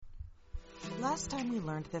Last time we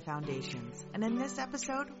learned the foundations, and in this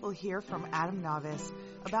episode, we'll hear from Adam Navis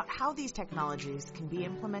about how these technologies can be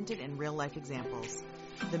implemented in real-life examples.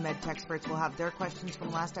 The MedTexperts will have their questions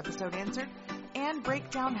from last episode answered and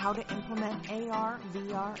break down how to implement AR,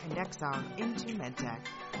 VR, and XR into MedTech.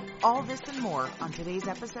 All this and more on today's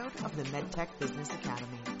episode of the MedTech Business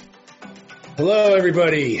Academy. Hello,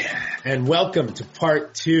 everybody, and welcome to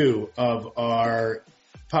part 2 of our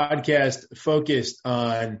podcast focused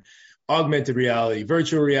on augmented reality,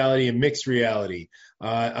 virtual reality, and mixed reality.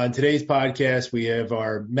 On today's podcast, we have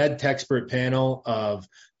our MedTexpert panel of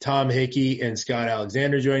Tom Hickey and Scott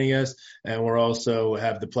Alexander joining us, and we'll also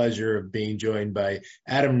have the pleasure of being joined by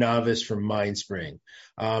Adam Navis from Mindspring.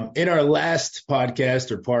 In our last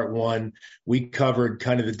podcast, or part 1, we covered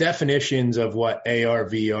kind of the definitions of what AR,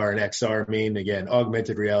 VR, and XR mean. Again,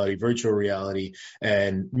 augmented reality, virtual reality,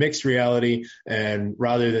 and mixed reality. And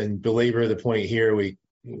rather than belabor the point here, we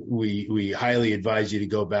highly advise you to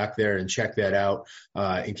go back there and check that out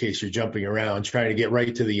in case you're jumping around, trying to get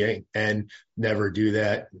right to the end. Never do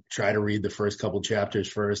that. Try to read the first couple chapters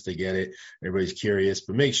first to get it. Everybody's curious,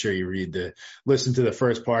 but make sure you listen to the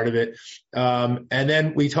first part of it. And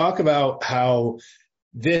then we talk about how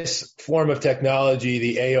this form of technology,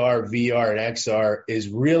 the AR, VR, and XR, is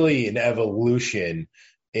really an evolution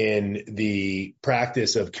in the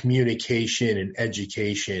practice of communication and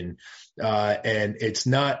education. And it's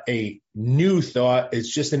not a new thought.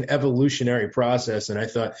 It's just an evolutionary process. And I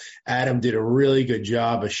thought Adam did a really good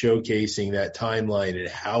job of showcasing that timeline and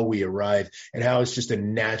how we arrived and how it's just a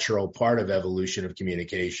natural part of evolution of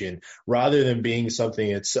communication rather than being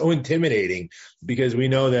something that's so intimidating, because we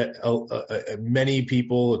know that many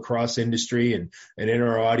people across industry and in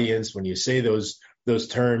our audience, when you say those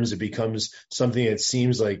terms, it becomes something that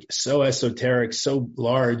seems like so esoteric, so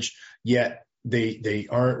large, yet they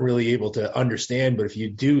aren't really able to understand. But if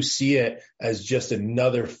you do see it as just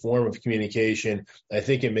another form of communication, I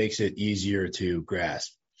think it makes it easier to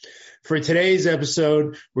grasp. For today's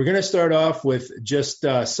episode, we're going to start off with just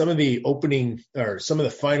some of the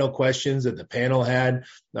final questions that the panel had.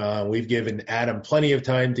 We've given Adam plenty of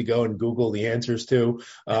time to go and Google the answers to.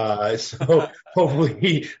 So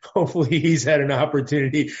hopefully he's had an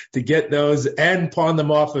opportunity to get those and pawn them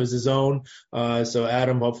off as his own. So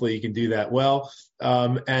Adam, hopefully you can do that well.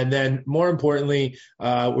 And then more importantly,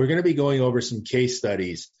 we're going to be going over some case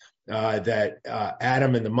studies that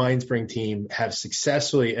Adam and the Mindspring team have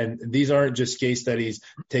successfully, and these aren't just case studies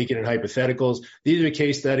taken in hypotheticals. These are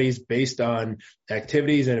case studies based on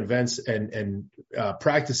activities and events and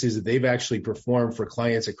practices that they've actually performed for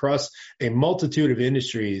clients across a multitude of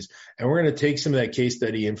industries. And we're going to take some of that case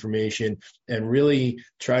study information and really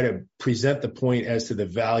try to present the point as to the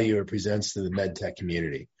value it presents to the MedTech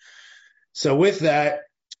community. So with that,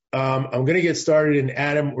 I'm going to get started, and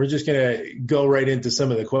Adam, we're just going to go right into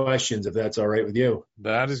some of the questions, if that's all right with you.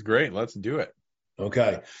 That is great. Let's do it.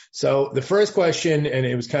 Okay. So the first question, and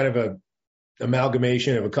it was kind of a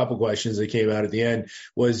amalgamation of a couple questions that came out at the end,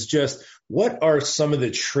 was just what are some of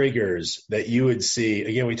the triggers that you would see?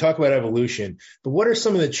 Again, we talk about evolution, but what are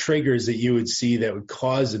some of the triggers that you would see that would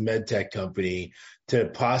cause a MedTech company to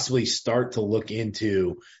possibly start to look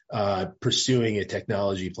into pursuing a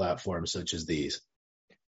technology platform such as these?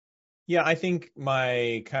 Yeah, I think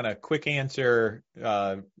my kind of quick answer,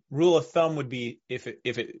 rule of thumb would be if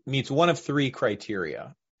it meets one of 3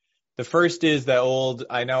 criteria. The first is that old,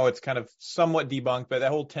 I know it's kind of somewhat debunked, but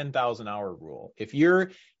that whole 10,000 hour rule. If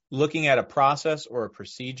you're looking at a process or a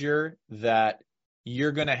procedure that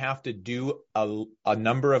you're going to have to do a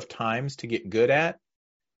number of times to get good at,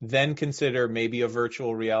 then consider maybe a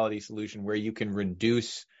virtual reality solution where you can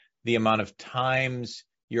reduce the amount of times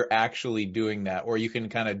you're actually doing that, or you can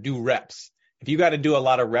kind of do reps. If you got to do a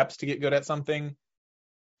lot of reps to get good at something,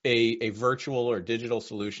 a virtual or digital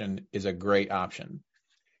solution is a great option.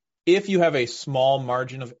 If you have a small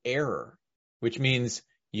margin of error, which means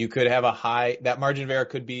you could have that margin of error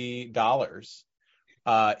could be dollars.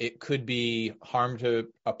 It could be harm to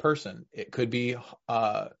a person. It could be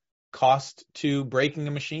cost to breaking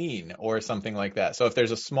a machine or something like that. So if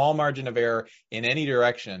there's a small margin of error in any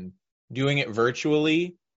direction, doing it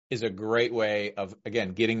virtually is a great way of,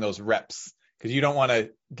 again, getting those reps, because you don't want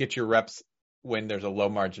to get your reps when there's a low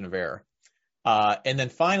margin of error. And then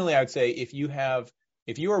finally, I would say if you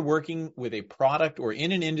are working with a product or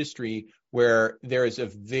in an industry where there is a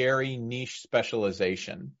very niche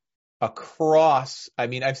specialization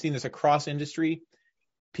I've seen this across industry.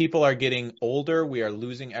 People are getting older. We are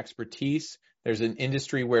losing expertise. There's an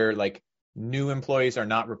industry where new employees are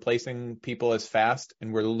not replacing people as fast,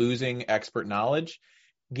 and we're losing expert knowledge.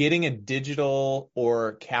 getting a digital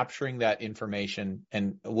or capturing that information,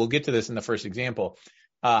 and we'll get to this in the first example,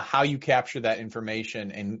 how you capture that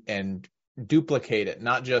information and duplicate it,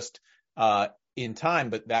 not just in time,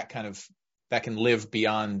 but that can live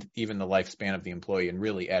beyond even the lifespan of the employee and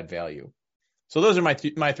really add value. So those are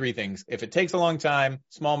my three things. If it takes a long time,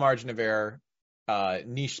 small margin of error,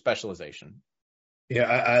 niche specialization. Yeah,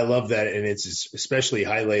 I love that. And it's especially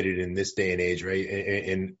highlighted in this day and age, right?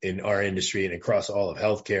 In our industry and across all of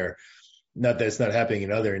healthcare. Not that it's not happening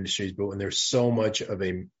in other industries, but when there's so much of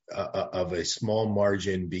a small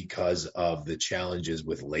margin because of the challenges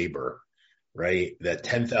with labor, right? That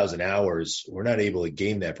 10,000 hours, we're not able to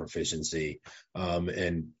gain that proficiency.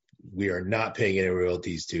 And we are not paying any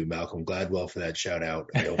royalties to Malcolm Gladwell for that shout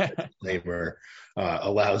out. I hope that disclaimer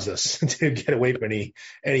allows us to get away from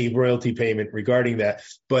any royalty payment regarding that.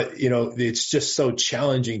 But, it's just so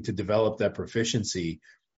challenging to develop that proficiency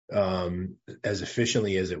as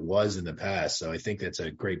efficiently as it was in the past. So I think that's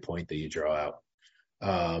a great point that you draw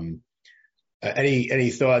out.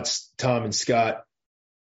 Any thoughts, Tom and Scott?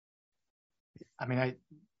 I mean,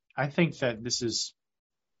 I think that this is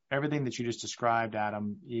everything that you just described,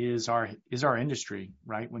 Adam, is our industry,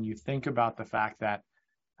 right? When you think about the fact that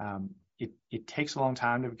it takes a long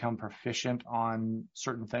time to become proficient on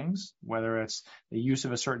certain things, whether it's the use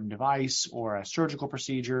of a certain device or a surgical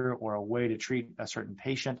procedure or a way to treat a certain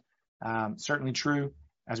patient. Certainly true.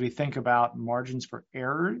 As we think about margins for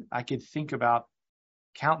error, I could think about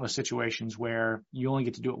countless situations where you only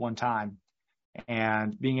get to do it one time,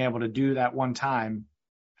 and being able to do that one time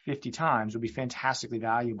 50 times would be fantastically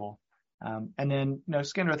valuable. And then,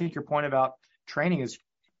 Skender, I think your point about training is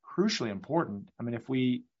crucially important. I mean, if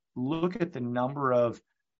we look at the number of,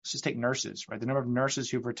 let's just take nurses, right? The number of nurses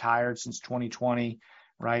who've retired since 2020,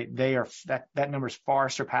 right? That number is far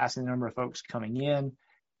surpassing the number of folks coming in.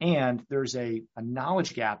 And there's a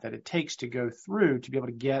knowledge gap that it takes to go through to be able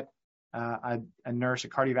to get a nurse, a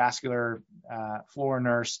cardiovascular floor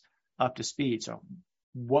nurse, up to speed. So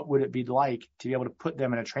what would it be like to be able to put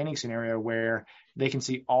them in a training scenario where they can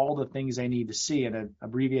see all the things they need to see in an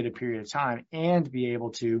abbreviated period of time and be able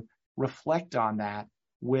to reflect on that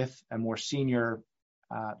with a more senior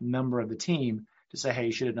member of the team to say, hey,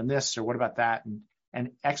 you should have done this, or what about that, and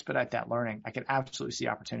expedite that learning. I can absolutely see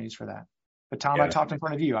opportunities for that. But Tom, yeah. I talked in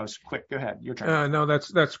front of you. I was quick. Go ahead. Your turn. No,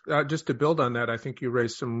 that's just to build on that. I think you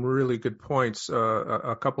raised some really good points.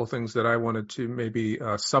 A couple of things that I wanted to maybe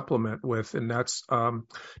supplement with, and that's, to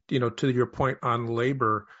your point on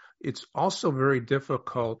labor. It's also very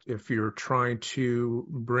difficult if you're trying to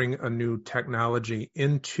bring a new technology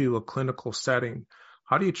into a clinical setting.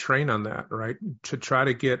 How do you train on that, right? To try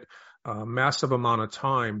to get a massive amount of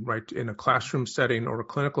time, right, in a classroom setting or a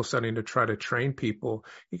clinical setting to try to train people.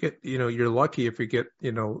 You're lucky if you get,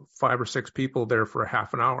 5 or 6 people there for a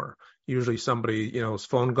half an hour. Usually somebody, his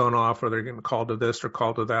phone gone off, or they're getting called to this or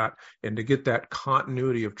called to that. And to get that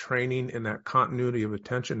continuity of training and that continuity of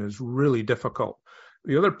attention is really difficult.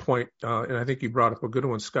 The other point, and I think you brought up a good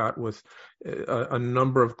one, Scott, with a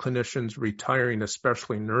number of clinicians retiring,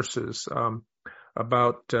 especially nurses.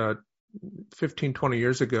 About 15, 20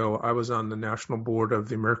 years ago, I was on the national board of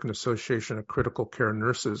the American Association of Critical Care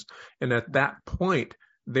Nurses. And at that point,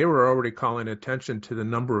 they were already calling attention to the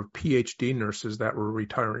number of PhD nurses that were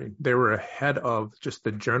retiring. They were ahead of just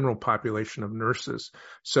the general population of nurses.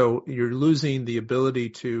 So you're losing the ability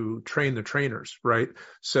to train the trainers, right?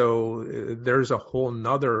 So there's a whole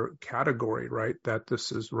nother category, right, that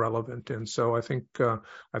this is relevant. And so I think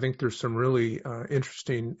there's some really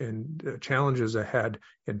interesting and challenges ahead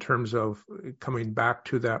in terms of coming back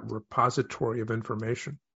to that repository of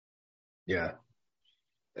information. Yeah.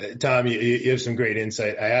 Tom, you have some great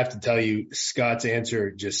insight. I have to tell you, Scott's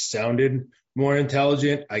answer just sounded more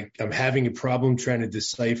intelligent. I'm having a problem trying to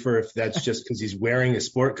decipher if that's just because he's wearing a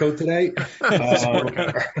sport coat today.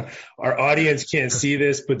 Our audience can't see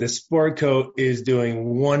this, but the sport coat is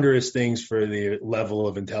doing wondrous things for the level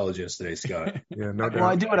of intelligence today, Scott. Yeah, no doubt. Well,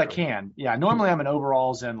 I do what I can. Yeah, normally I'm in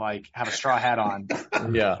overalls and have a straw hat on.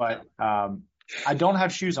 Yeah, but I don't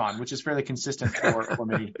have shoes on, which is fairly consistent for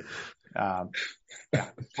me.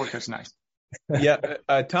 Sport coat's nice. Yeah,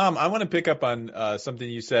 Tom, I want to pick up on something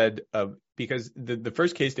you said because the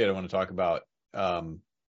first case study I want to talk about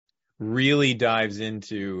really dives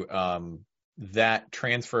into that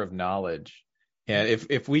transfer of knowledge. And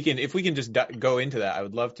if we can just go into that, I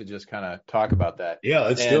would love to just kind of talk about that. Yeah,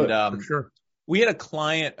 let's do it. For sure. We had a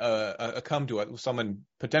client come to us,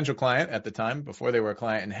 potential client at the time before they were a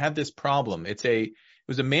client, and had this problem. It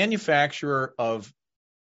was a manufacturer of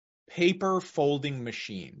paper folding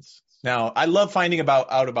machines. Now, I love finding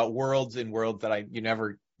out about worlds in worlds that you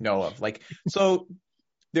never know of. So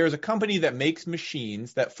there's a company that makes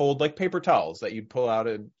machines that fold like paper towels that you'd pull out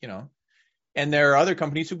and there are other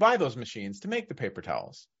companies who buy those machines to make the paper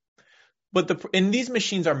towels. And these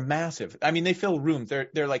machines are massive. I mean, they fill rooms.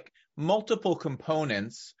 They're like multiple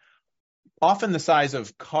components, often the size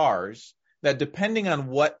of cars, that depending on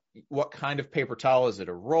what kind of paper towel, is it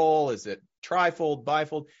a roll, is it trifold,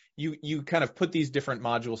 bifold, you kind of put these different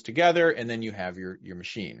modules together, and then you have your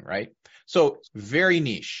machine, right? So very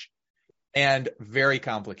niche and very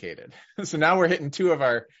complicated. So now we're hitting two of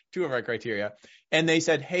our criteria. And they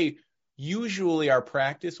said, hey, usually our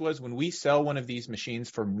practice was when we sell one of these machines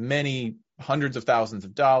for many hundreds of thousands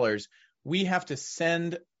of dollars, we have to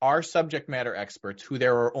send our subject matter experts, who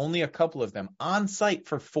there are only a couple of them, on site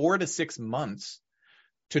for 4 to 6 months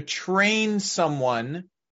to train someone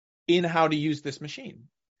in how to use this machine.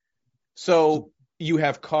 So you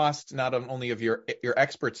have costs not only of your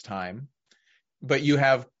expert's time, but you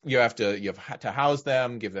have to house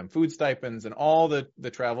them, give them food stipends and all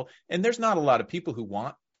the travel. And there's not a lot of people who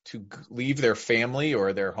want to leave their family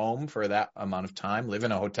or their home for that amount of time, live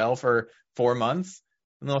in a hotel for 4 months.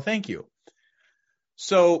 No, thank you.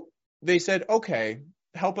 So they said, okay,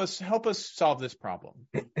 help us solve this problem.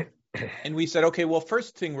 And we said, okay, well,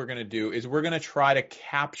 first thing we're going to do is we're going to try to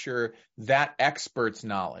capture that expert's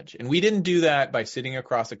knowledge. And we didn't do that by sitting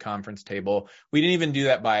across a conference table. We didn't even do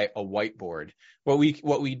that by a whiteboard. What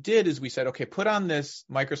we did is we said, okay, put on this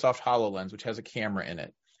Microsoft HoloLens, which has a camera in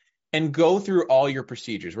it, and go through all your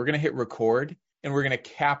procedures. We're going to hit record, and we're going to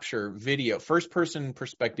capture video, first-person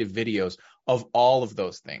perspective videos of all of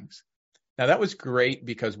those things. Now, that was great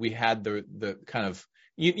because we had the kind of,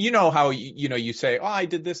 you know how, you say, oh, I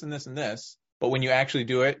did this and this and this. But when you actually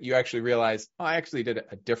do it, you actually realize, oh, I actually did it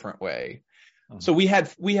a different way. Uh-huh. So we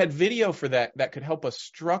had video for that could help us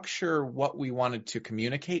structure what we wanted to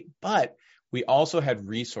communicate. But we also had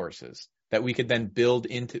resources that we could then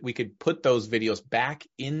we could put those videos back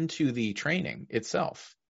into the training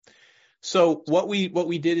itself. So what we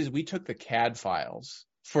did is we took the CAD files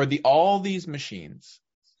for all these machines,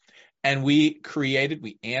 and we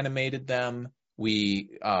animated them. We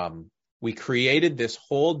created this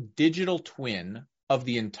whole digital twin of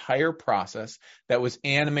the entire process that was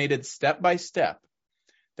animated step by step,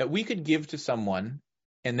 that we could give to someone,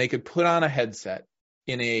 and they could put on a headset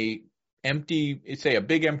in a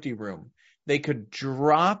big empty room. They could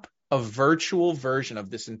drop a virtual version of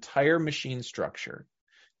this entire machine structure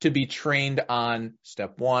to be trained on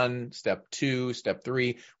step 1, step 2, step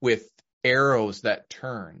 3, with arrows that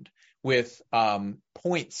turned, with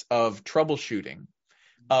points of troubleshooting,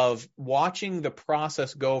 of watching the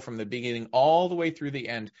process go from the beginning all the way through the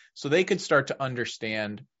end, so they could start to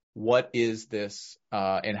understand what is this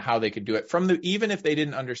and how they could do it even if they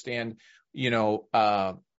didn't understand,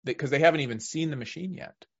 because they haven't even seen the machine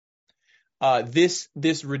yet. This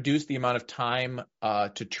reduced the amount of time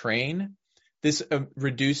to train. This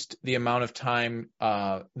reduced the amount of time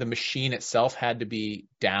the machine itself had to be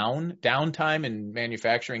down. Downtime in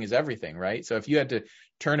manufacturing is everything, right? So if you had to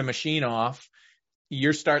turn a machine off,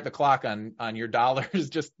 you start the clock on your dollars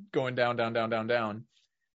just going down.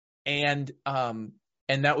 And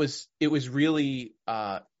it was really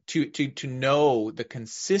to know the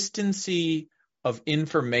consistency of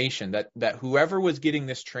information that whoever was getting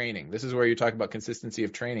this training, this is where you talk about consistency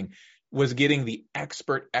of training, was getting the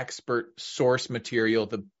expert source material.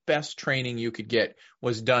 The best training you could get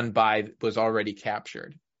was already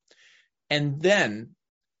captured. And then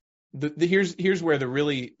here's where the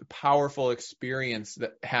really powerful experience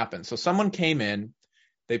that happens. So someone came in,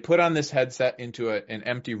 they put on this headset into an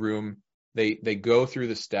empty room. They go through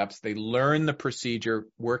the steps. They learn the procedure,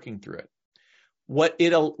 working through it. What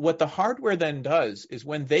the hardware then does is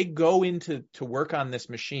when they go to work on this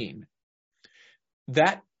machine,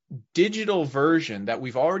 that digital version that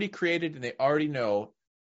we've already created and they already know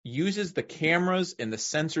uses the cameras and the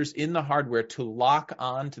sensors in the hardware to lock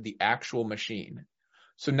on to the actual machine.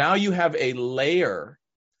 So now you have a layer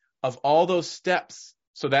of all those steps.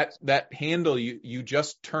 So that handle you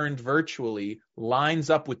just turned virtually lines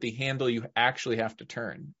up with the handle you actually have to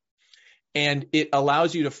turn. And it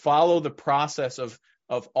allows you to follow the process of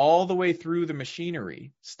all the way through the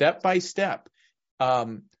machinery, step by step,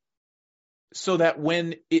 so that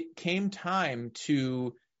when it came time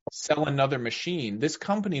to sell another machine, this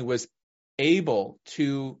company was able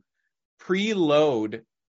to preload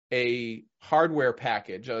a hardware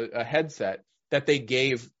package, a headset that they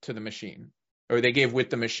gave to the machine, or they gave with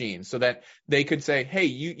the machine, so that they could say, hey,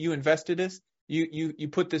 you invested this, you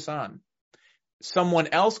put this on. Someone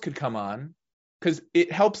else could come on, because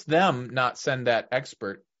it helps them not send that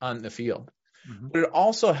expert on the field. Mm-hmm. But it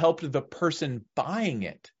also helped the person buying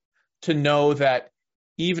it to know that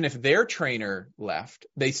even if their trainer left,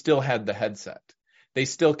 they still had the headset. They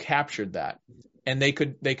still captured that, and they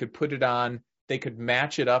could put it on, they could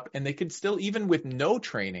match it up, and they could still, even with no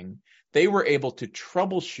training, they were able to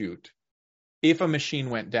troubleshoot if a machine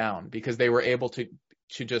went down, because they were able to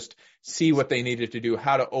just see what they needed to do,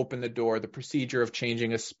 how to open the door, the procedure of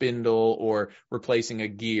changing a spindle or replacing a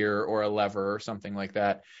gear or a lever or something like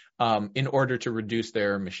that, in order to reduce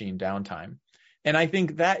their machine downtime. And I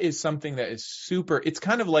think that is something that is super. It's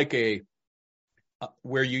kind of like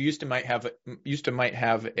where you used to might have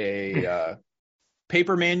a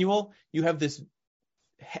paper manual. You have this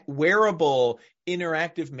wearable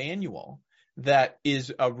interactive manual that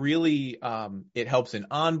is a really it helps in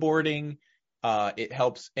onboarding. It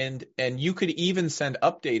helps, and you could even send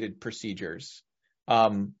updated procedures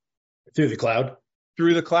through the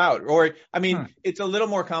cloud. Or, I mean, it's a little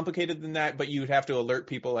more complicated than that, but you'd have to alert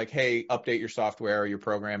people like, hey, update your software or your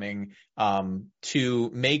programming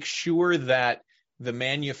to make sure that the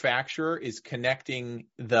manufacturer is connecting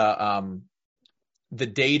the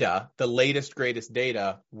data, the latest, greatest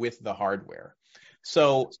data with the hardware.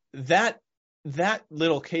 So that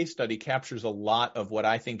little case study captures a lot of what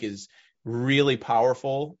I think is really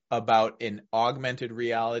powerful about an augmented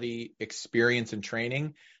reality experience and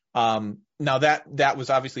training. Now that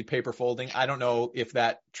was obviously paper folding. I don't know if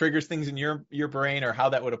that triggers things in your brain or how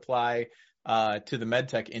that would apply to the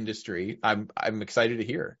medtech industry. I'm excited to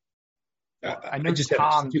hear. I know I just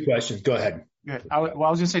Tom, have 2 questions. Go ahead. Good. I was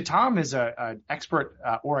going to say Tom is an expert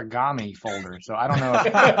origami folder, so I don't know if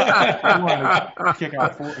you want to kick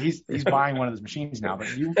out. He's buying one of those machines now,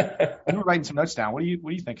 but you were writing some notes down. What are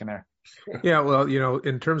you thinking there? Yeah, well,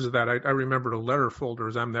 in terms of that, I remember the letter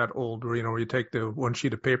folders. I'm that old, where you take the one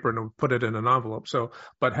sheet of paper and put it in an envelope. So,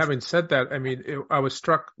 but having said that, I mean, I was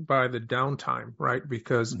struck by the downtime, right?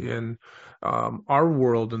 Because in our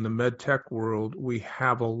world, in the med tech world, we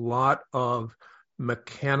have a lot of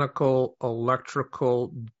mechanical,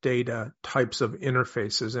 electrical data types of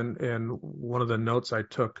interfaces. And one of the notes I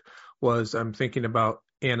took was I'm thinking about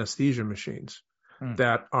anesthesia machines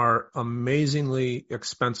that are amazingly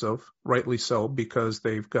expensive, rightly so, because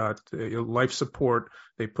they've got life support.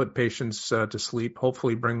 They put patients to sleep,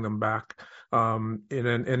 hopefully bring them back, and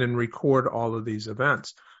then record all of these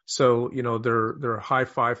events. So, they're high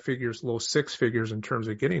 5 figures, low 6 figures in terms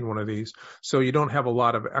of getting one of these. So you don't have a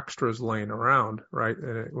lot of extras laying around, right,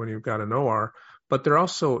 when you've got an OR. But they're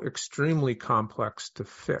also extremely complex to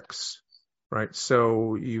fix, right?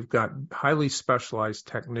 So you've got highly specialized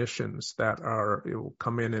technicians that will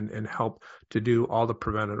come in and help to do all the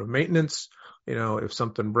preventative maintenance. If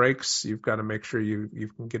something breaks, you've got to make sure you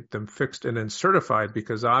can get them fixed and then certified,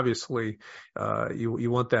 because obviously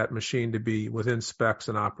you want that machine to be within specs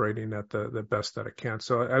and operating at the best that it can.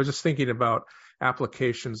 So I was just thinking about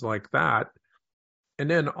applications like that. And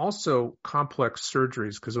then also complex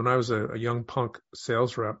surgeries, because when I was a young punk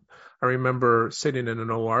sales rep, I remember sitting in an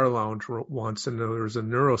OR lounge once, and there was a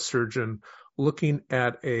neurosurgeon looking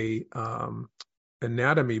at a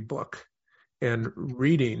anatomy book and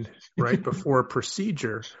reading right before a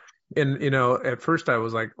procedure. And, at first I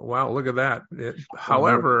was like, wow, look at that.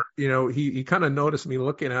 However, he kind of noticed me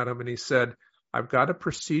looking at him, and he said, I've got a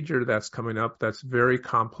procedure that's coming up that's very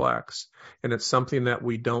complex, and it's something that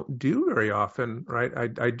we don't do very often, right?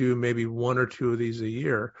 I do maybe 1 or 2 of these a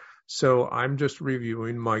year. So I'm just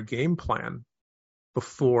reviewing my game plan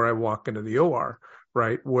before I walk into the OR,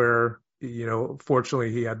 right? Where,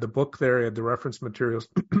 fortunately he had the book there, he had the reference materials,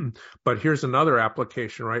 but here's another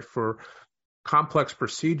application, right? For complex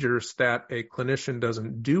procedures that a clinician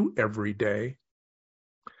doesn't do every day.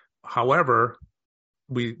 However,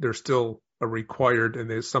 they're still required, and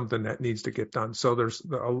there's something that needs to get done. So there's,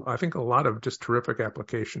 I think, a lot of just terrific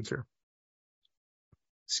applications here.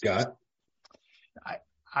 Scott?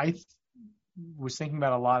 I was thinking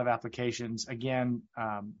about a lot of applications. Again,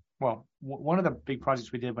 one of the big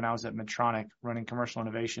projects we did when I was at Medtronic running commercial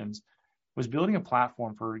innovations was building a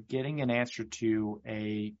platform for getting an answer to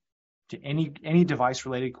any device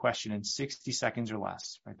related question in 60 seconds or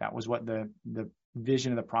less. Right? That was what the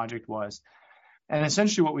vision of the project was. And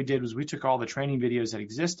essentially what we did was we took all the training videos that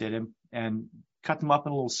existed and cut them up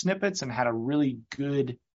in little snippets and had a really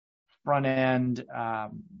good front end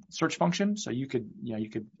search function. So you could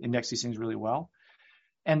index these things really well.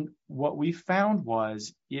 And what we found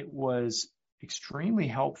was it was extremely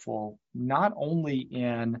helpful, not only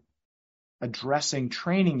in addressing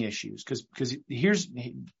training issues, because here's,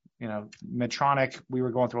 Medtronic, we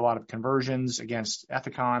were going through a lot of conversions against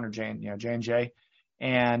Ethicon or J&J.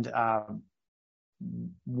 And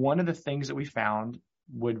one of the things that we found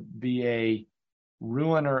would be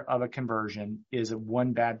ruiner of a conversion is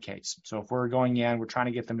one bad case. So if we're going in, we're trying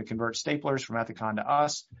to get them to convert staplers from Ethicon to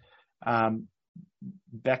us.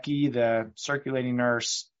 Becky, the circulating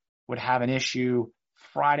nurse, would have an issue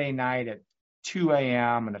Friday night at 2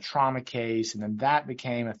 a.m. in a trauma case. And then that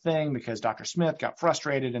became a thing because Dr. Smith got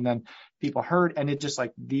frustrated and then people heard, and it just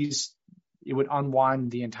like it would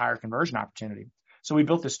unwind the entire conversion opportunity. So we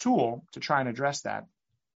built this tool to try and address that.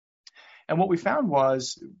 And what we found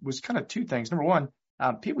was kind of two things. Number one,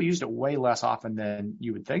 people used it way less often than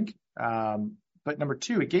you would think. But number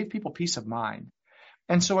two, it gave people peace of mind.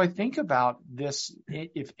 And so I think about this,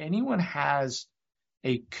 if anyone has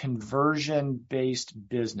a conversion-based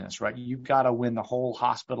business, right? You've got to win the whole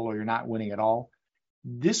hospital or you're not winning at all.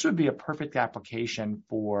 This would be a perfect application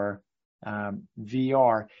for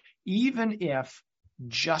VR, even if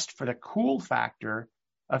just for the cool factor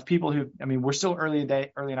of people who, I mean, we're still early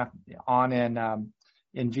enough on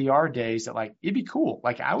in VR days that like, it'd be cool.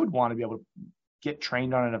 Like I would want to be able to get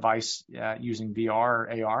trained on a device using VR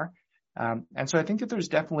or AR. And so I think that there's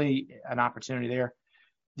definitely an opportunity there.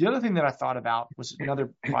 The other thing that I thought about was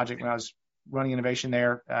another project when I was running innovation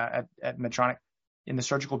there at Medtronic in the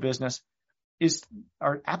surgical business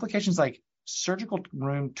are applications like surgical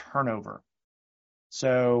room turnover.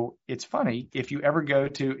 So it's funny, if you ever go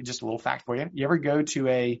to, just a little fact for you, you ever go to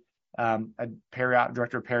a peri-op,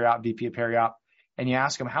 director of peri-op, VP of peri-op, and you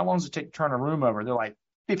ask them, how long does it take to turn a room over? They're like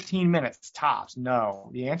 15 minutes tops. No,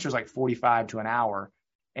 the answer is like 45 to an hour.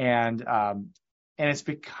 And it's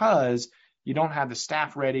because you don't have the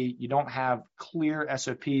staff ready. You don't have clear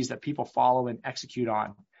SOPs that people follow and execute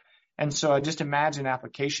on. And so I just imagine an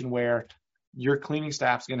application where your cleaning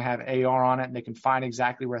staff is going to have AR on it and they can find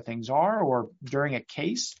exactly where things are, or during a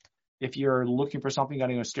case, if you're looking for something going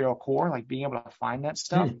to a sterile core, like being able to find that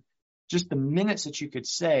stuff, just the minutes that you could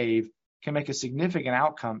save can make a significant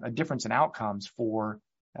difference in outcomes for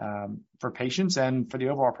patients and for the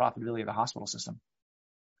overall profitability of the hospital system.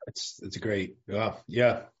 That's great.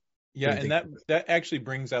 Yeah. Yeah, and that actually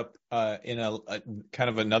brings up in a kind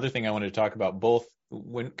of another thing I wanted to talk about, both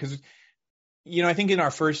because I think in our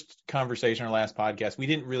first conversation, our last podcast, we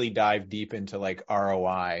didn't really dive deep into like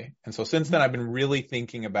ROI, and so since then I've been really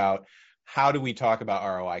thinking about how do we talk about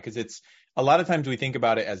ROI, because it's a lot of times we think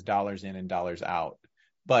about it as dollars in and dollars out,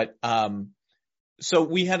 but so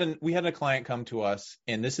we had a client come to us,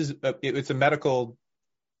 and it's a medical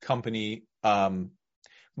company.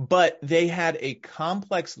 But they had a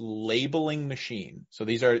complex labeling machine. So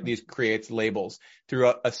these creates labels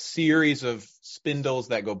through a series of spindles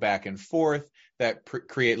that go back and forth that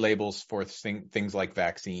create labels for things like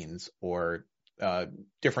vaccines or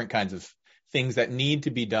different kinds of things that need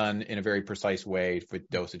to be done in a very precise way with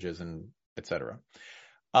dosages and et cetera.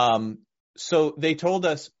 So they told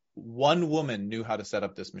us one woman knew how to set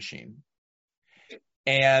up this machine.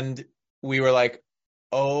 And we were like,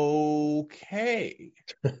 okay.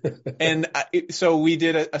 And so we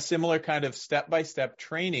did a similar kind of step-by-step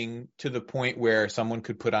training to the point where someone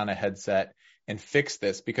could put on a headset and fix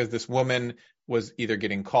this, because this woman was either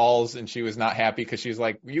getting calls and she was not happy because she was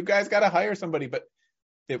like, you guys got to hire somebody, but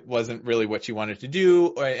it wasn't really what she wanted to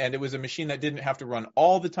do. And it was a machine that didn't have to run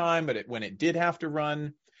all the time, but when it did have to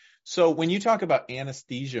run. So when you talk about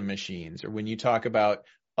anesthesia machines or when you talk about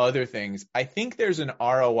other things, I think there's an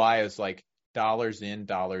ROI as like dollars in,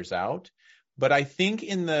 dollars out. But I think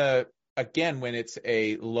when it's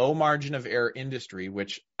a low margin of error industry,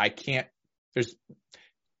 which MedTech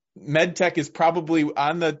is probably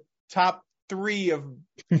on the top 3 of,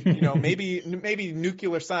 maybe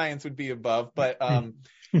nuclear science would be above, but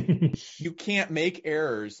you can't make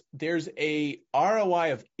errors. There's a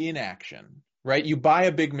ROI of inaction, right? You buy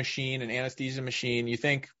a big machine, an anesthesia machine, you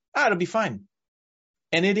think, it'll be fine.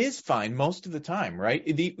 And it is fine most of the time, right?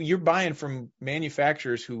 You're buying from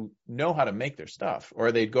manufacturers who know how to make their stuff,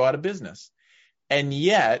 or they'd go out of business. And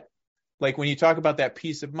yet, like when you talk about that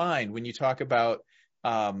peace of mind, when you talk about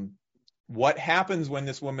what happens when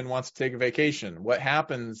this woman wants to take a vacation,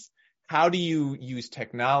 how do you use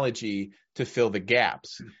technology to fill the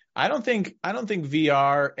gaps? I don't think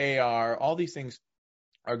VR, AR, all these things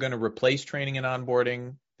are going to replace training and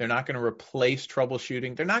onboarding. They're not going to replace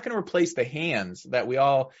troubleshooting. They're not going to replace the hands that we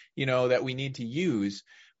all, that we need to use,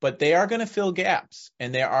 but they are going to fill gaps,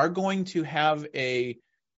 and they are going to have a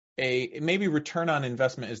maybe return on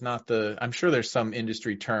investment is not I'm sure there's some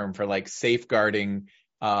industry term for like safeguarding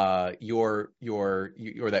your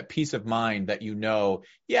that peace of mind that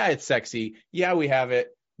it's sexy. Yeah, we have it,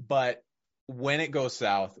 but when it goes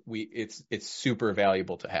south, it's super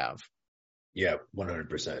valuable to have. Yeah,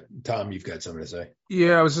 100%. Tom, you've got something to say?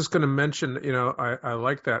 Yeah, I was just going to mention, I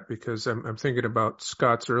like that because I'm thinking about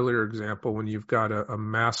Scott's earlier example when you've got a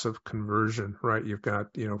massive conversion, right? You've got,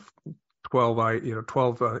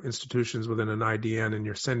 12 institutions within an IDN, and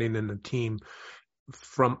you're sending in a team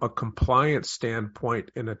from a compliance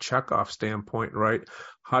standpoint and a checkoff standpoint, right?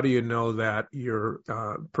 How do you know that your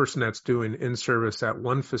person that's doing in-service at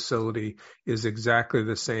one facility is exactly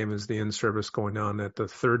the same as the in-service going on at the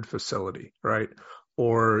third facility, right?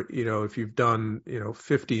 Or, if you've done,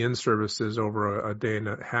 50 in-services over a day and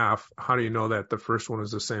a half, how do you know that the first one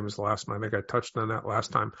is the same as the last one? I think I touched on that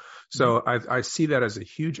last time. So I see that as a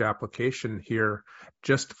huge application here,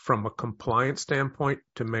 just from a compliance standpoint,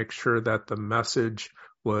 to make sure that the message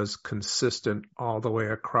was consistent all the way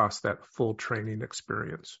across that full training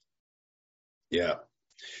experience. Yeah.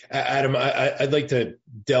 Adam, I'd like to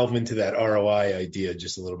delve into that ROI idea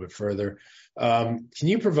just a little bit further. Can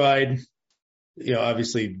you provide,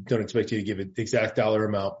 obviously don't expect you to give an exact dollar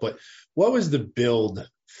amount, but what was the build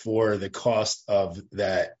for the cost of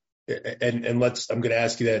that? And I'm going to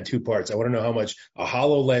ask you that in two parts. I want to know how much a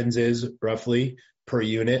HoloLens is roughly per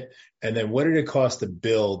unit. And then what did it cost to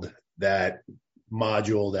build that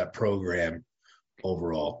module, that program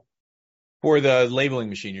overall? For the labeling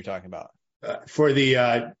machine you're talking about? For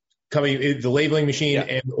the labeling machine, yeah.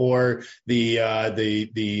 and or the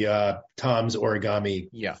Tom's origami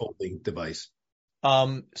folding device.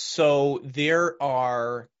 So there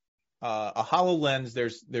are a HoloLens.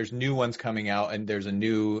 There's new ones coming out, and there's a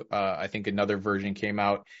new I think another version came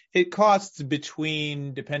out. It costs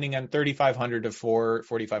between, depending on $3,500 to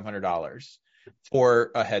 $4,500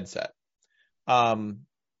 for a headset. I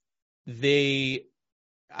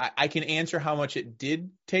can answer how much it did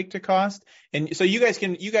take to cost, and so you guys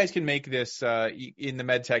can make this in the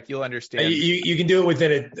MedTech. You'll understand. You can do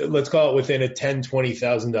it let's call it within a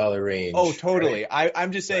 $10,000-$20,000 range. Oh, totally. Right?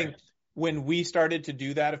 I'm just saying, when we started to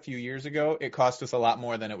do that a few years ago, it cost us a lot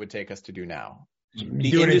more than it would take us to do now.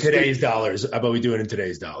 Do it in today's dollars. How about we do it in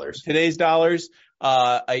today's dollars? Today's dollars,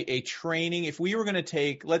 a training. If we were going to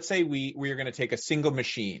take, let's say we were going to take a single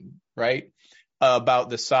machine, right, about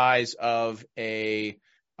the size of a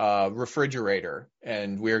refrigerator,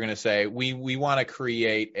 and we're going to say we want to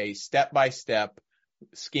create a step-by-step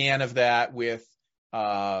scan of that with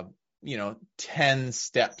 10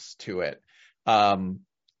 steps to it.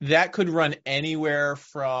 That could run anywhere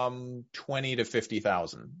from $20,000 to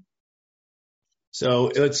 $50,000.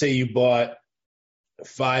 So let's say you bought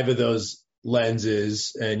 5 of those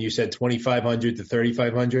lenses, and you said $2,500 to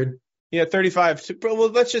 $3,500. Yeah, 35. Well,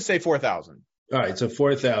 let's just say 4,000. All right, so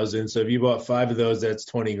 4,000. So if you bought 5 of those, that's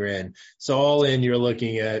 $20,000. So all in, you're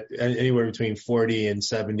looking at anywhere between 40 and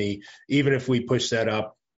 70. Even if we push that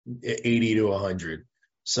up, 80 to 100,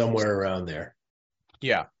 somewhere around there.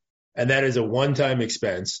 Yeah, and that is a one-time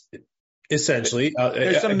expense, essentially.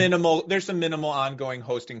 There's some minimal ongoing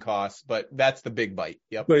hosting costs, but that's the big bite.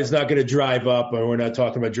 Yep. But it's not going to drive up, and we're not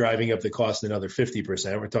talking about driving up the cost another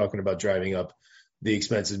 50%. We're talking about driving up the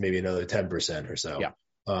expenses maybe another 10% or so. Yeah.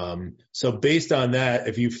 So based on that,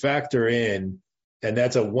 if you factor in, and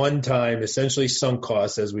that's a one-time, essentially sunk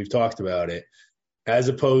cost, as we've talked about it, as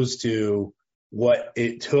opposed to what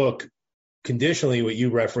it took conditionally, what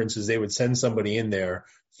you reference is they would send somebody in there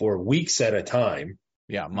for weeks at a time.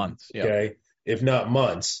 Yeah, months. Yeah. Okay, if not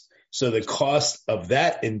months. So the cost of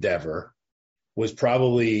that endeavor was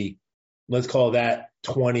probably, let's call that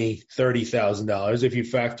 $20,000, $30,000 if you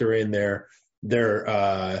factor in their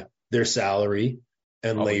salary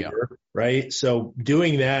and labor, right? So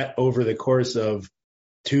doing that over the course of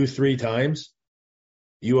 2-3 times,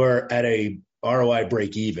 you are at a ROI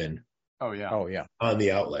break even. Oh yeah. On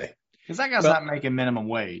the outlay. Because that guy's not making minimum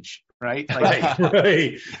wage, right?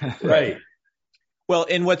 Right. Well,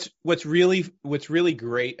 and what's really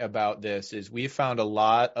great about this is we've found a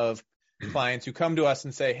lot of clients who come to us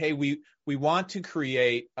and say, "Hey, we want to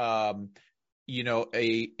create, an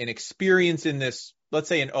experience in this, let's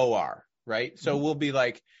say an OR, right?" So we'll be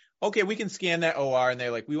like, "Okay, we can scan that OR," and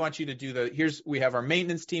they're like, "We want you to do we have our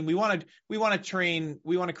maintenance team. We want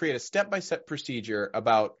to create a step-by-step procedure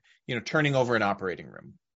about, turning over an operating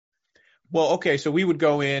room." Well, okay, so we would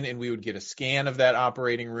go in and we would get a scan of that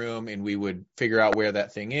operating room, and we would figure out where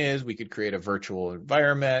that thing is. We could create a virtual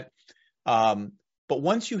environment. But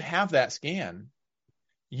once you have that scan,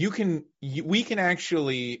 you could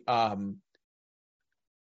actually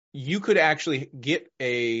get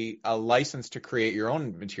a license to create your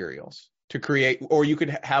own materials, or you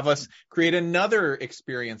could have us create another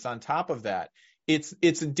experience on top of that.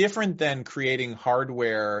 It's different than creating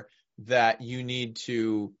hardware that you need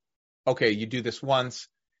to, okay, you do this once,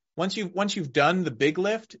 once you've done the big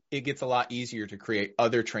lift, it gets a lot easier to create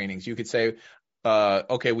other trainings. You could say,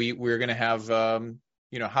 okay, we're going to have,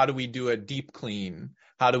 how do we do a deep clean?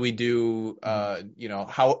 How do we do, I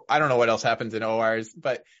don't know what else happens in ORs,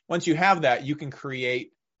 but once you have that, you can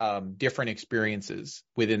create different experiences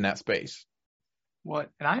within that space. Well,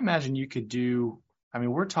 and I imagine you could do,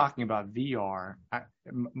 we're talking about VR.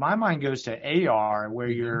 My mind goes to AR, where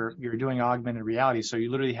you're doing augmented reality. So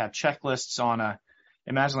you literally have checklists on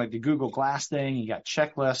imagine like the Google Glass thing. You got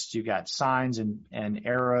checklists, you got signs and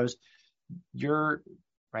arrows. You're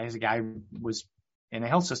right, as a guy who was in a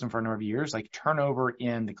health system for a number of years, like turnover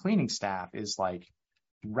in the cleaning staff is like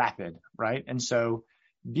rapid, right? And so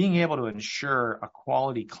being able to ensure a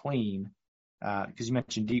quality clean, because you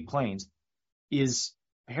mentioned deep cleans, is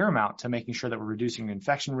paramount to making sure that we're reducing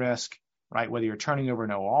infection risk, right? Whether you're turning over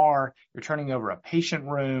an OR, you're turning over a patient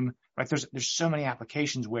room, right? There's so many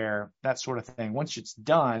applications where that sort of thing, once it's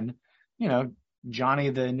done, Johnny,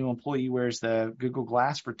 the new employee, wears the Google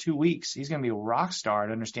Glass for 2 weeks. He's going to be a rock star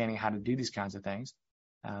at understanding how to do these kinds of things.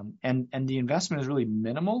 And the investment is really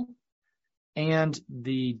minimal, and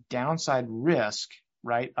the downside risk,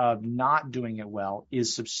 right, of not doing it well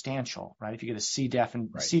is substantial, right? If you get a C. diff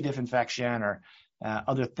infection or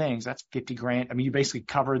other things, that's $50,000. You basically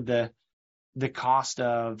covered the cost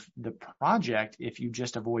of the project if you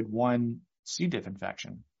just avoid one C. diff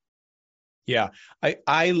infection. Yeah, I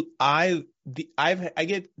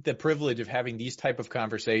get the privilege of having these type of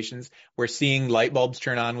conversations where seeing light bulbs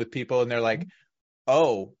turn on with people, and they're like,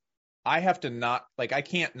 "Oh, I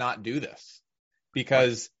can't not do this,"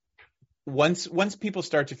 because once people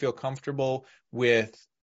start to feel comfortable with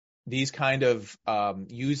these kind of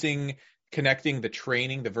connecting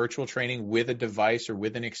the virtual training with a device or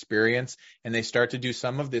with an experience, and they start to do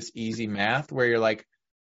some of this easy math where you're like,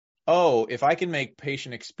 oh, if I can make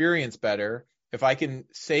patient experience better, if I can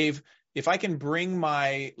bring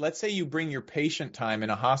let's say you bring your patient time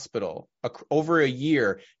in a hospital over a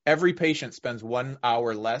year, every patient spends 1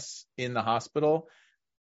 hour less in the hospital.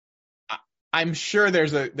 I'm sure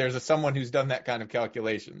there's someone who's done that kind of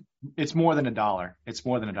calculation. It's more than $1. It's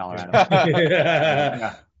more than $1,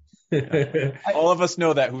 Adam. Yeah. All of us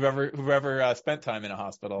know that whoever spent time in a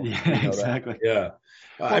hospital. Yeah, exactly. Yeah.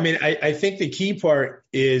 I think the key part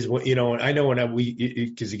is, I know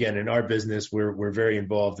because again, in our business, we're very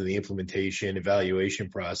involved in the implementation, evaluation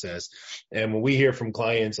process. And when we hear from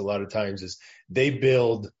clients, a lot of times is they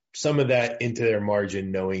build some of that into their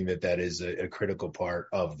margin, knowing that is a critical part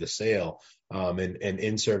of the sale, and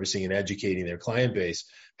in servicing and educating their client base.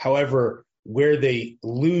 However, where they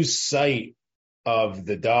lose sight of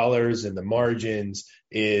the dollars and the margins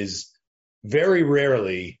is very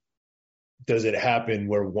rarely does it happen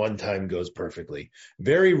where one time goes perfectly.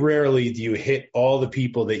 Very rarely do you hit all the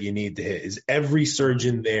people that you need to hit. Is every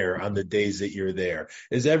surgeon there on the days that you're there?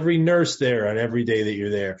 Is every nurse there on every day that you're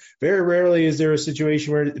there? Very rarely is there a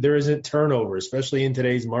situation where there isn't turnover, especially in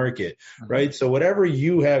today's market, right? So whatever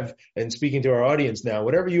you have, and speaking to our audience now,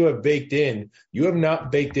 whatever you have baked in, you have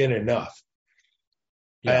not baked in enough.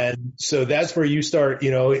 Yeah. And so that's where you start,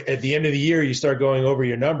 at the end of the year, you start going over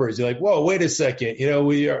your numbers. You're like, whoa, wait a second.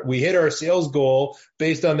 We hit our sales goal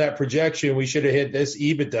based on that projection. We should have hit this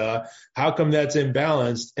EBITDA. How come that's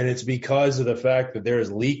imbalanced? And it's because of the fact that there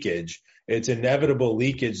is leakage. It's inevitable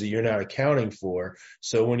leakage that you're not accounting for.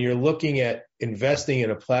 So when you're looking at investing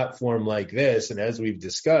in a platform like this, and as we've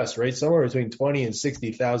discussed, right, somewhere between $20,000 and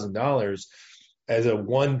 $60,000 as a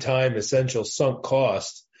one-time essential sunk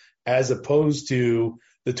cost, as opposed to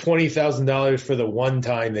the $20,000 for the one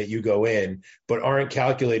time that you go in, but aren't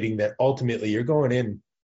calculating that ultimately you're going in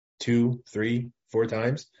 2, 3, 4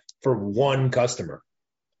 times for one customer,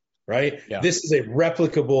 right? Yeah. This is a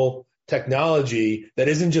replicable technology that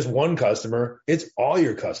isn't just one customer, it's all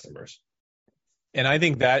your customers. And I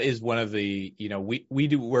think that is one of the, we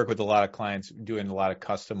do work with a lot of clients doing a lot of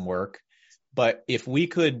custom work, but if we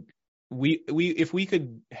could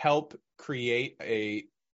help create a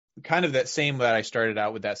kind of that I started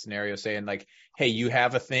out with that scenario saying like, hey, you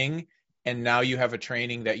have a thing and now you have a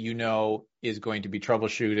training that is going to be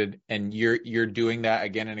troubleshooted and you're doing that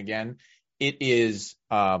again and again. It is,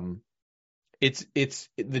 it's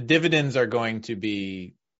the dividends are going to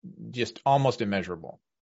be just almost immeasurable.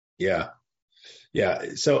 Yeah.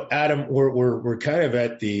 Yeah. So Adam, we're kind of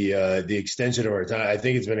at the extension of our time. I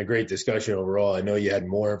think it's been a great discussion overall. I know you had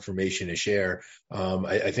more information to share.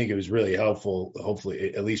 I think it was really helpful,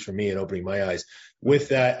 hopefully, at least for me, in opening my eyes. With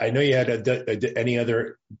that, I know you had any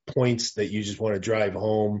other points that you just want to drive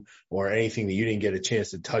home or anything that you didn't get a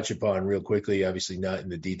chance to touch upon real quickly, obviously not in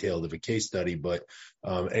the detail of a case study, but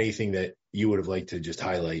anything that you would have liked to just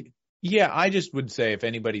highlight. Yeah, I just would say if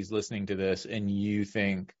anybody's listening to this and you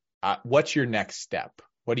think, what's your next step?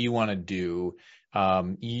 What do you want to do?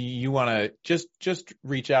 You want to just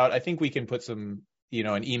reach out. I think we can put some,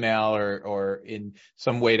 an email or in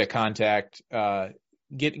some way to contact,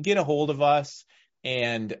 get a hold of us,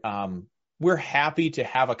 and we're happy to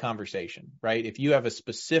have a conversation, right? If you have a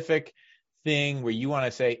specific thing where you want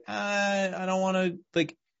to say, I don't want to,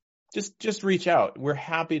 just reach out. We're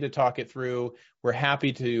happy to talk it through. We're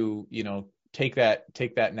happy to, take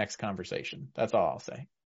that next conversation. That's all I'll say.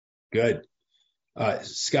 Good.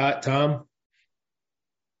 Scott, Tom?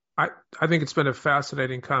 I think it's been a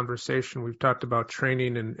fascinating conversation. We've talked about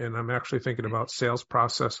training, and I'm actually thinking about sales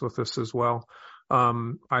process with this as well.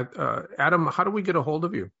 Adam, how do we get a hold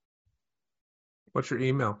of you? What's your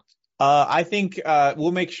email? I think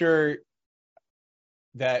we'll make sure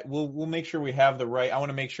that we'll make sure we have the right. I want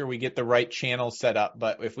to make sure we get the right channel set up,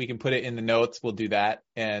 but if we can put it in the notes, we'll do that.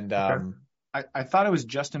 And okay. I thought it was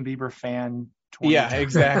Justin Bieber fan. 20. Yeah,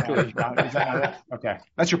 exactly. Okay,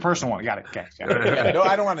 that's your personal one. Got it. Okay. Yeah, no,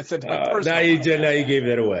 I don't want to send my personal. Now you gave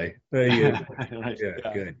that away. Yeah,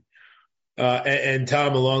 good. And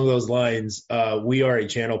Tom, along those lines, we are a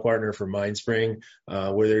channel partner for Mindspring.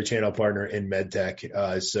 We're their channel partner in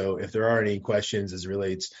MedTech. So if there are any questions as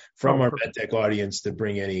relates from our MedTech audience to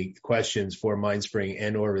bring any questions for Mindspring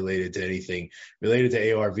and or related to anything related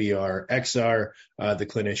to AR, VR, XR, the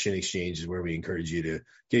Clinician Exchange is where we encourage you to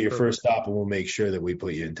get your first stop, and we'll make sure that we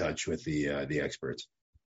put you in touch with the experts.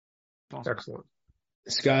 Awesome. Excellent.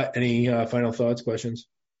 Scott, any final thoughts, questions?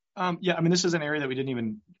 Yeah, I mean, this is an area that we didn't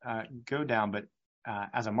even go down, but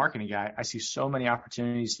as a marketing guy, I see so many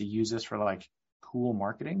opportunities to use this for cool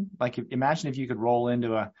marketing. Imagine if you could roll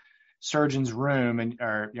into a surgeon's room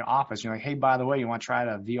or your office, you're like, hey, by the way, you want to try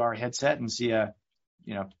a VR headset and see a,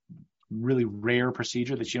 really rare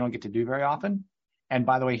procedure that you don't get to do very often. And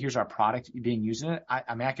by the way, here's our product being used in it.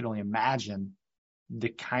 I mean, I could only imagine the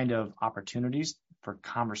kind of opportunities for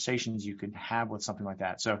conversations you could have with something like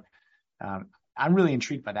that. So, I'm really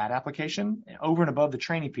intrigued by that application. Over and above the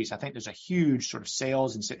training piece, I think there's a huge sort of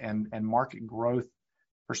sales and market growth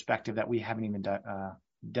perspective that we haven't even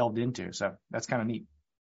delved into. So that's kind of neat.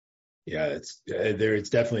 Yeah, it's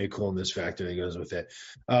definitely a coolness factor that goes with it.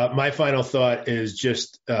 My final thought is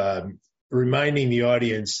just reminding the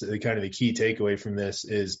audience, the key takeaway from this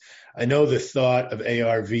is, I know the thought of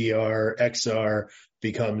AR, VR, XR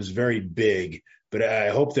becomes very big, but I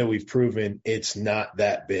hope that we've proven it's not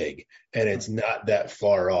that big and it's not that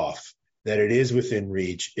far off, that it is within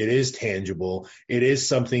reach. It is tangible. It is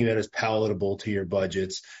something that is palatable to your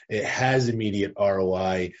budgets. It has immediate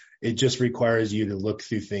ROI. It just requires you to look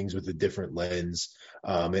through things with a different lens,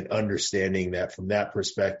 and understanding that from that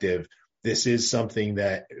perspective, this is something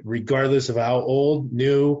that, regardless of how old,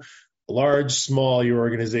 new, large, small your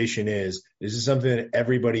organization is, this is something that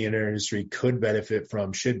everybody in our industry could benefit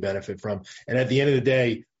from, should benefit from. And at the end of the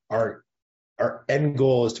day, our end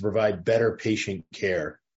goal is to provide better patient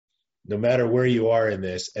care, no matter where you are in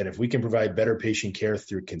this. And if we can provide better patient care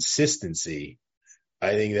through consistency,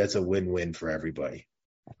 I think that's a win-win for everybody.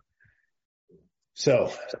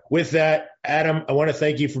 So with that, Adam, I want to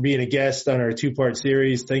thank you for being a guest on our 2-part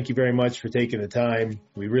series. Thank you very much for taking the time.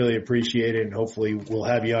 We really appreciate it, and hopefully we'll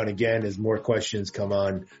have you on again as more questions come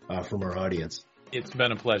on from our audience. It's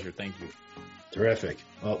been a pleasure. Thank you. Terrific.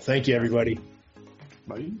 Well, thank you, everybody.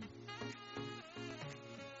 Bye.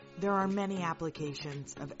 There are many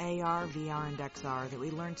applications of AR, VR, and XR that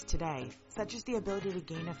we learned today, such as the ability to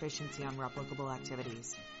gain efficiency on replicable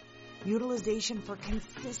activities. Utilization for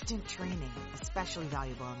consistent training, especially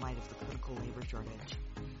valuable in light of the critical labor shortage.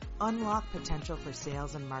 Unlock potential for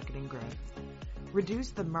sales and marketing growth. Reduce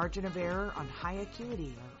the margin of error on high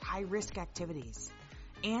acuity or high risk activities.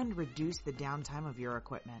 And reduce the downtime of your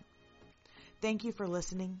equipment. Thank you for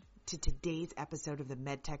listening to today's episode of the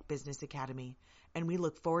MedTech Business Academy, and we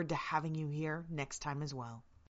look forward to having you here next time as well.